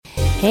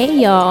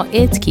Hey y'all,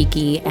 it's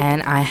Kiki,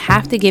 and I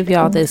have to give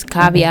y'all this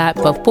caveat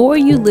before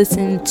you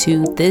listen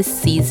to this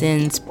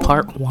season's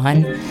part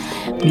 1.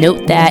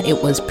 Note that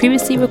it was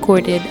previously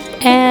recorded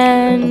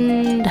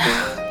and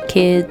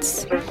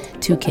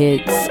two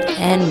kids,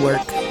 and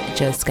work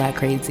just got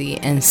crazy,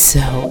 and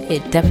so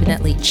it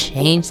definitely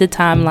changed the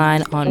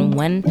timeline on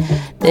when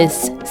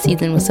this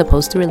season was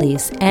supposed to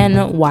release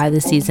and why the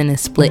season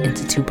is split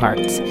into 2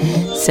 parts.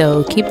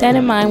 So keep that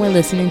in mind when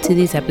listening to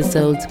these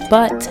episodes,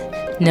 but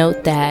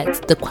note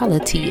that the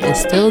quality is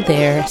still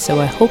there. So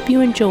I hope you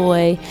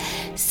enjoy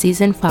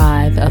season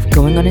 5 of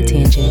Going on a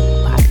Tangent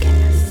podcast.